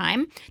of that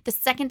time. The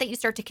second that you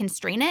start to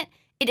constrain it,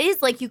 it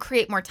is like you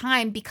create more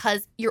time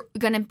because you're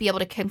going to be able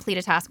to complete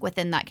a task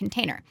within that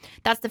container.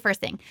 That's the first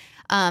thing.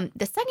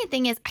 The second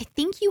thing is I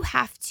think you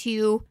have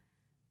to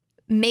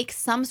make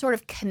some sort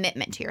of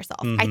commitment to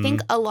yourself. I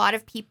think a lot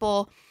of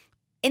people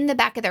in the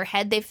back of their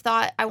head, they've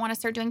thought, I want to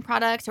start doing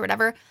products or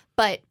whatever,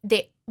 but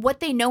what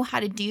they know how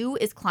to do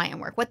is client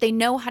work. What they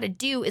know how to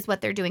do is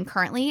what they're doing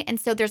currently. And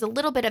so there's a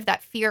little bit of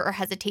that fear or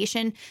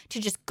hesitation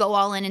to just go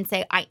all in and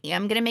say, I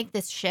am going to make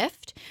this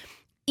shift,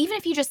 even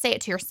if you just say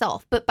it to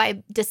yourself. But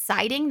by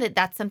deciding that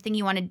that's something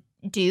you want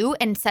to do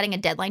and setting a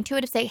deadline to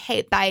it, to say,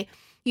 hey, by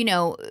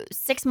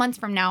 6 months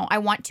from now, I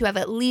want to have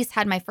at least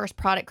had my first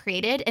product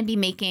created and be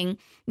making,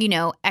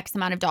 X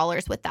amount of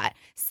dollars with that.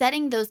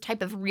 Setting those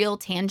type of real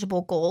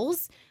tangible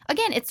goals.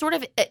 Again, it's sort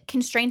of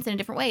constraints in a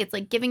different way. It's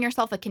like giving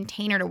yourself a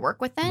container to work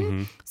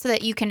within so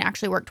that you can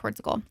actually work towards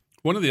a goal.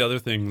 One of the other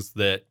things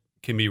that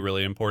can be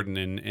really important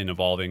in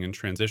evolving and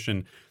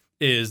transition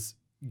is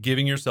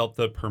giving yourself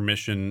the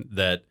permission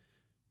that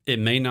it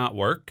may not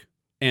work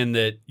and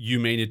that you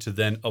may need to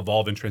then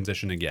evolve and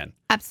transition again.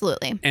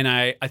 Absolutely. And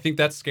I think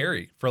that's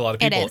scary for a lot of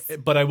people. It is.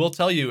 But I will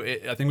tell you,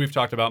 I think we've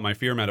talked about my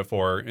fear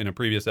metaphor in a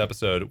previous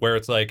episode, where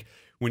it's like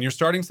when you're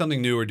starting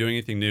something new or doing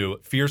anything new,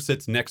 fear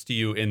sits next to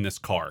you in this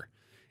car.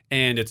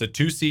 And it's a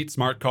 2-seat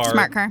smart car.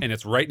 And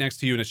it's right next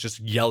to you and it's just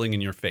yelling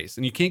in your face.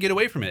 And you can't get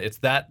away from it. It's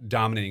that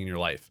dominating in your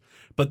life.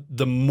 But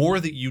the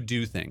more that you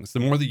do things, the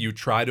more that you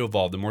try to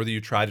evolve, the more that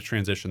you try to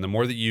transition, the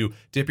more that you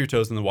dip your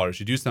toes in the waters,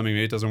 you do something,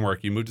 maybe it doesn't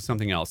work, you move to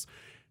something else,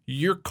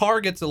 your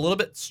car gets a little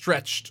bit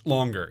stretched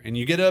longer and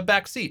you get a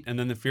back seat, and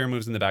then the fear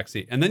moves in the back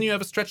seat. And then you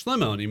have a stretched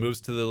limo and he moves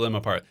to the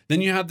limo part.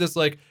 Then you have this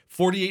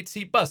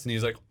 48-seat bus and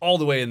he's all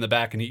the way in the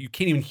back and you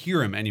can't even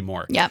hear him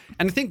anymore. Yep.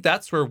 And I think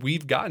that's where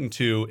we've gotten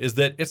to, is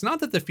that it's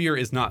not that the fear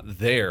is not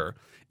there.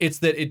 It's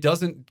that it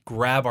doesn't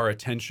grab our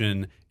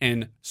attention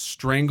and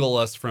strangle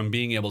us from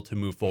being able to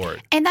move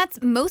forward. And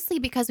that's mostly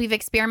because we've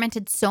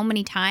experimented so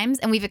many times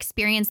and we've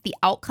experienced the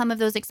outcome of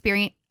those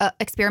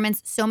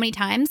experiments so many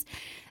times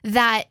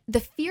that the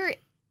fear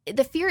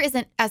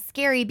isn't as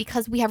scary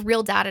because we have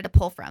real data to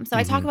pull from. So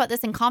I talk about this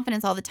in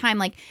confidence all the time.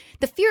 Like,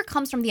 the fear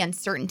comes from the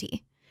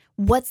uncertainty.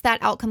 What's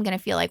that outcome going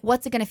to feel like?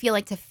 What's it going to feel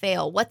like to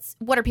fail?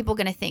 What are people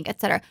going to think,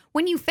 et cetera?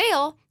 When you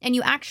fail and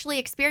you actually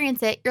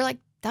experience it, you're like,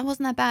 that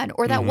wasn't that bad,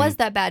 or that was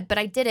that bad, but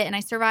I did it and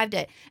I survived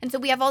it. And so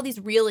we have all these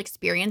real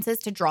experiences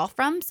to draw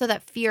from so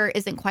that fear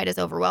isn't quite as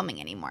overwhelming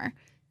anymore.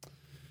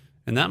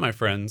 And that, my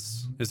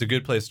friends, is a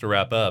good place to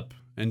wrap up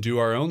and do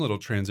our own little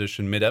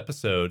transition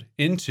mid-episode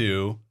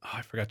into... Oh,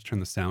 I forgot to turn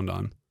the sound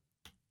on.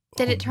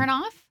 Did it turn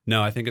off?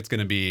 No, I think it's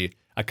going to be...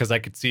 Because I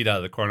could see it out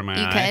of the corner of my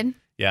eye. You could?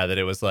 Yeah, that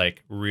it was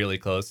really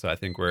close. So I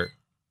think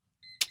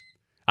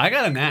I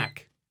got a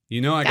knack. I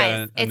got a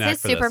knack for this.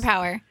 It's his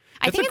superpower.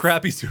 It's a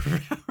crappy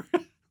superpower.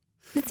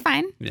 It's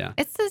fine. Yeah.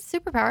 It's a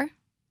superpower.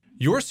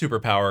 Your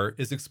superpower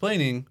is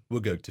explaining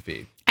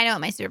Wugugtafi. I know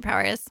what my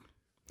superpower is.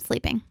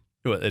 Sleeping.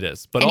 Well, it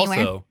is. But Anywhere.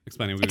 Also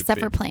explaining Wugugtafi. Except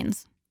for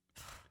planes.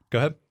 Go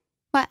ahead.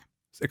 What?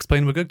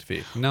 Explain Wugugtafi.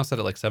 You've now said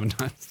it 7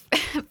 times.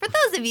 For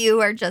those those of you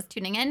who are just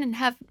tuning in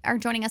and are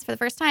joining us for the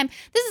first time,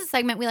 this is a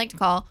segment we like to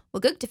call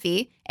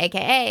Wagugtafi,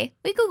 aka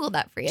we Googled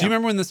that for you. Do you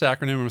remember when this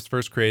acronym was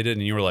first created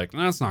and you were like,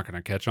 that's not going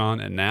to catch on,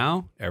 and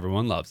now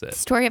everyone loves it?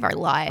 Story of our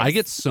lives. I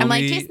get so I'm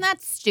many. like, Jason,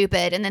 that's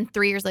stupid. And then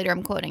 3 years later,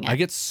 I'm quoting it. I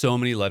get so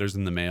many letters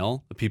in the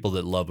mail of people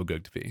that love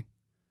Wagugtafi.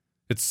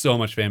 It's so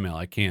much fan mail.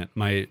 I can't.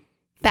 My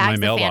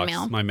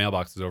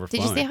mailbox is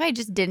overflowing. Did you see how I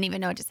just didn't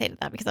even know what to say to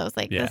that? Because I was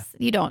like, Yeah.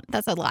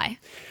 That's a lie.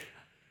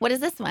 What is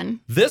this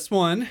one? This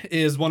one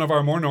is one of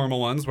our more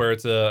normal ones where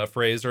it's a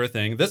phrase or a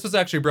thing. This was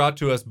actually brought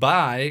to us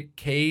by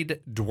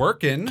Cade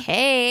Dworkin.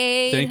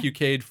 Cade. Thank you,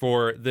 Cade,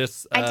 for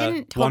this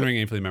Wandering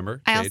Aimfully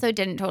member. I also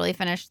didn't totally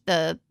finish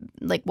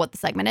what the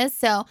segment is.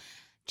 So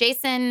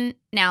Jason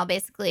now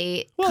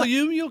basically... Well,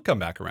 you'll come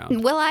back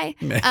around. Will I?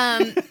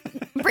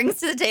 Brings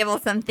to the table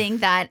something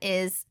that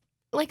is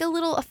like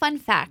a fun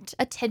fact,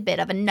 a tidbit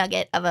of a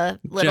nugget of a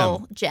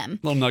little gem.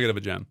 Little nugget of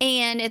a gem.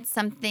 And it's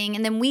something,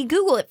 and then we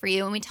Google it for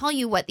you and we tell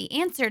you what the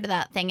answer to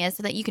that thing is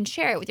so that you can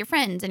share it with your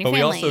friends and your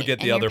family. But we also get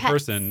the other pets.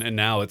 person, and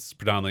now it's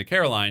predominantly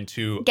Caroline,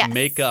 to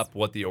make up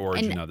what the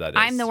origin of that is.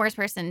 I'm the worst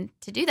person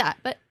to do that.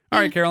 But all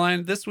right,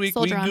 Caroline, this week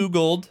we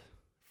Googled,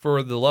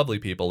 for the lovely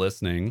people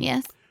listening,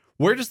 yes,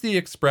 where does the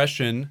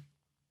expression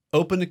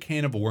open a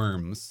can of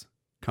worms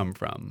come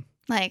from?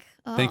 Like,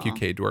 thank you,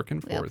 Cade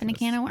Dworkin, for open a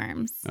can of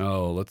worms.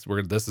 Oh,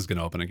 this is going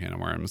to open a can of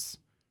worms.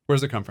 Where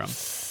does it come from?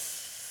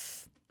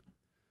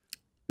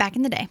 Back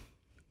in the day.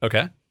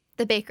 Okay.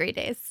 The bakery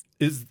days.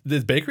 Is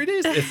this bakery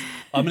days?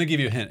 I'm going to give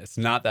you a hint. It's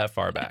not that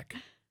far back.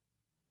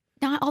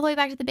 Not all the way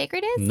back to the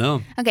bakery days?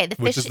 No. Okay,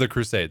 which is the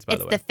Crusades, by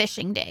the way. It's the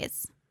fishing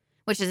days,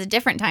 which is a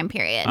different time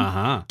period.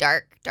 Uh-huh.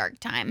 Dark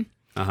time.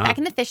 Uh-huh. Back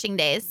in the fishing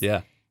days,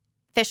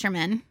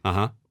 fishermen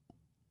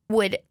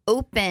would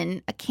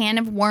open a can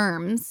of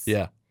worms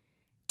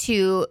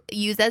to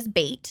use as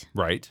bait.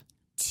 Right.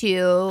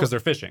 Because they're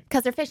fishing.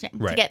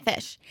 To get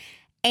fish.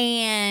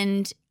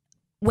 And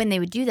when they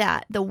would do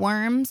that, the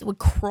worms would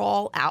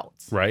crawl out.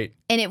 Right.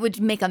 And it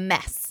would make a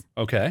mess.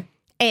 Okay.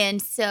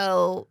 And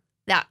so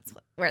that's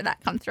where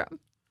that comes from.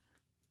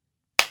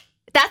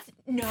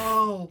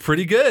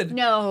 Pretty good.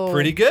 No.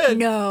 Pretty good.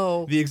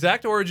 No. The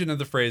exact origin of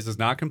the phrase is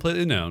not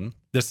completely known.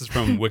 This is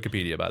from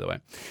Wikipedia, by the way.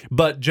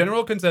 But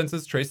general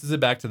consensus traces it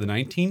back to the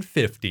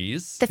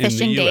 1950s the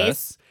fishing in the US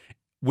days.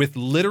 With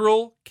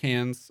literal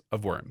cans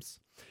of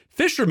worms.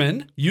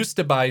 Fishermen used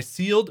to buy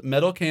sealed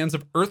metal cans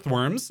of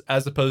earthworms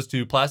as opposed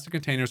to plastic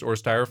containers or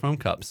styrofoam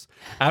cups.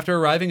 After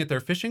arriving at their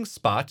fishing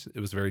spot, it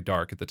was very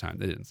dark at the time.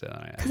 They didn't say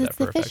that. Because it's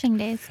the fishing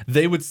days.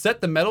 They would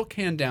set the metal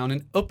can down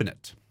and open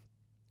it.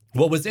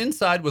 What was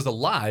inside was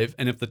alive,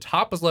 and if the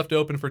top was left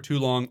open for too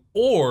long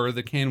or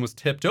the can was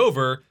tipped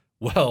over,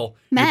 well,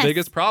 your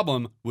biggest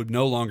problem would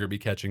no longer be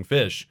catching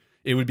fish.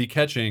 It would be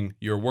catching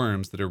your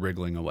worms that are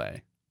wriggling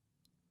away.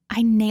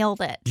 I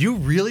nailed it. You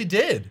really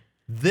did.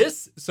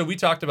 So we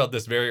talked about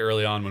this very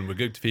early on when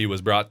Wagugtafi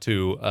was brought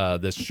to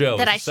this show.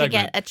 That I should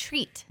get a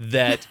treat.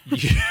 That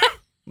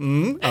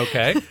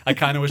okay. I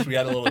kind of wish we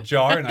had a little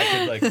jar and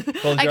I could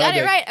pull the jar. I got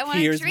it right. I want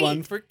a treat. Here's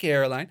one for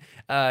Caroline.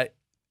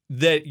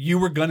 That you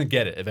were going to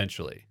get it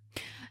eventually.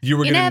 You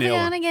were going to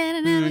nail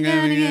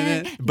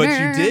it. But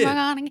you did.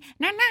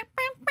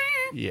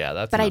 Yeah,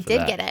 that's But I enough of did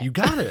that. get it. You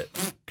got it.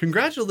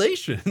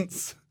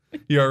 Congratulations.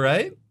 You all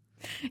right?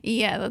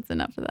 Yeah, that's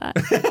enough of that.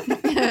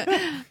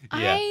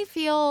 I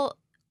feel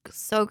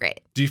so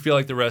great. Do you feel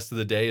like the rest of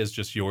the day is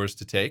just yours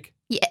to take?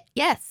 Yeah.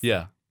 Yes.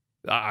 Yeah.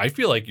 I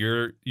feel like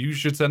you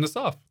should send us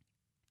off.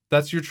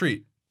 That's your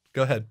treat.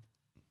 Go ahead.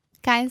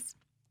 Guys,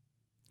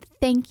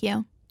 thank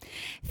you.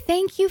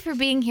 Thank you for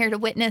being here to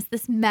witness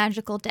this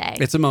magical day.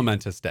 It's a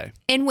momentous day.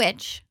 In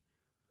which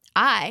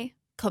I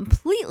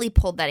completely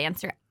pulled that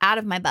answer out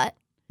of my butt.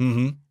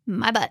 Mm-hmm.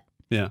 My butt.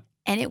 Yeah.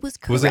 And it was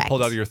correct. Was it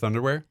pulled out of your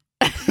Thunderwear?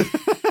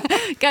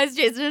 Guys,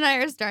 Jason and I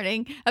are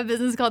starting a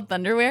business called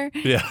Thunderwear.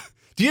 Yeah.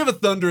 Do you have a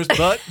thunderous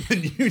butt?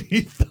 Then you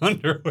need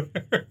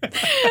Thunderwear.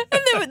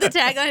 And then the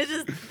tagline is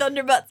just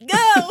Thunderbutts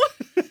go.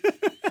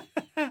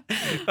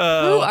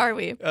 Who are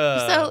we?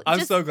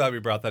 I'm so glad we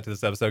brought that to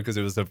this episode because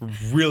it was a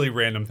really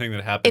random thing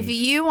that happened. If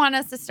you want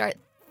us to start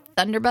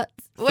Thunderbutts,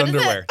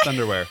 Thunderwear.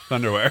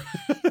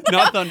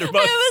 Not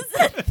Thunderbutts.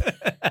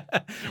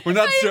 We're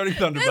not starting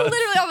Thunderbutts. I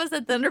literally almost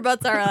said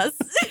Thunderbutts are us.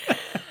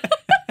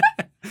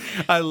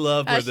 I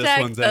love where this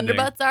one's ending.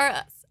 Thunderbutts are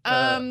us.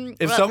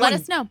 Let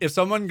us know. If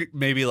someone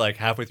maybe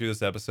halfway through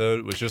this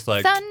episode was just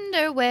like,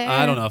 Thunderwear,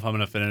 I don't know if I'm going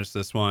to finish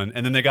this one.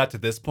 And then they got to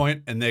this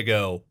point and they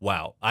go,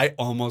 wow, I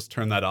almost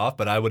turned that off,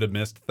 but I would have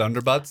missed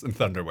Thunderbutts and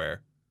Thunderwear.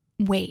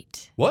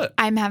 Wait. What?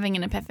 I'm having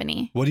an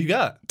epiphany. What do you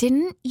got?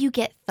 Didn't you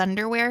get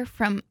Thunderwear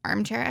from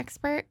Armchair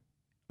Expert?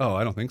 Oh,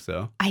 I don't think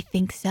so. I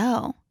think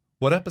so.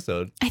 What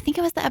episode? I think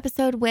it was the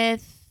episode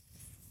with...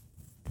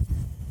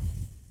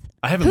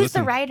 I haven't Who's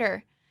listened. the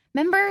writer?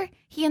 Remember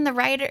he and the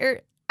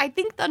writer... I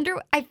think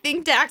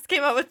Dax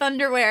came up with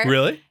Thunderwear.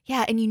 Really?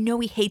 Yeah, and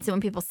he hates it when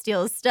people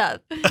steal his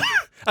stuff.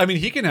 I mean,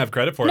 he can have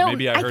credit for it.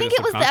 Maybe I heard think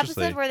it was the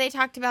subconsciously. episode where they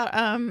talked about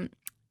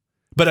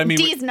But I mean,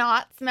 D's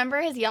Knots. Remember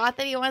his yacht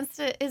that he wants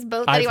to, his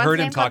boat that I've he wants heard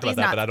to him name talk called about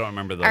that, D's but I Knots. don't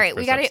remember the All right,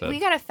 first we episode.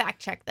 gotta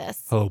fact check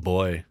this. Oh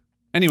boy.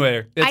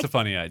 Anyway, it's a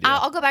funny idea.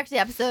 I'll go back to the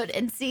episode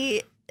and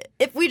see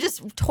if we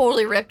just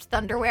totally ripped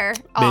Thunderwear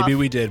off. Maybe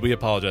we did. We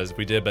apologize if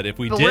we did, but if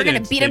we didn't, we're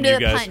gonna beat him then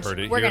to you the guys punch. heard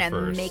it We're here gonna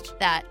first. make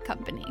that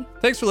company.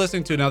 Thanks for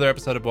listening to another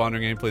episode of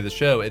Wandering Aimfully, the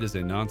show. It is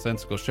a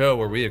nonsensical show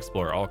where we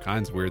explore all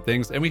kinds of weird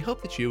things, and we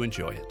hope that you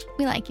enjoy it.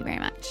 We like you very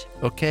much.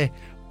 Okay.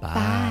 Bye.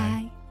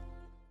 Bye.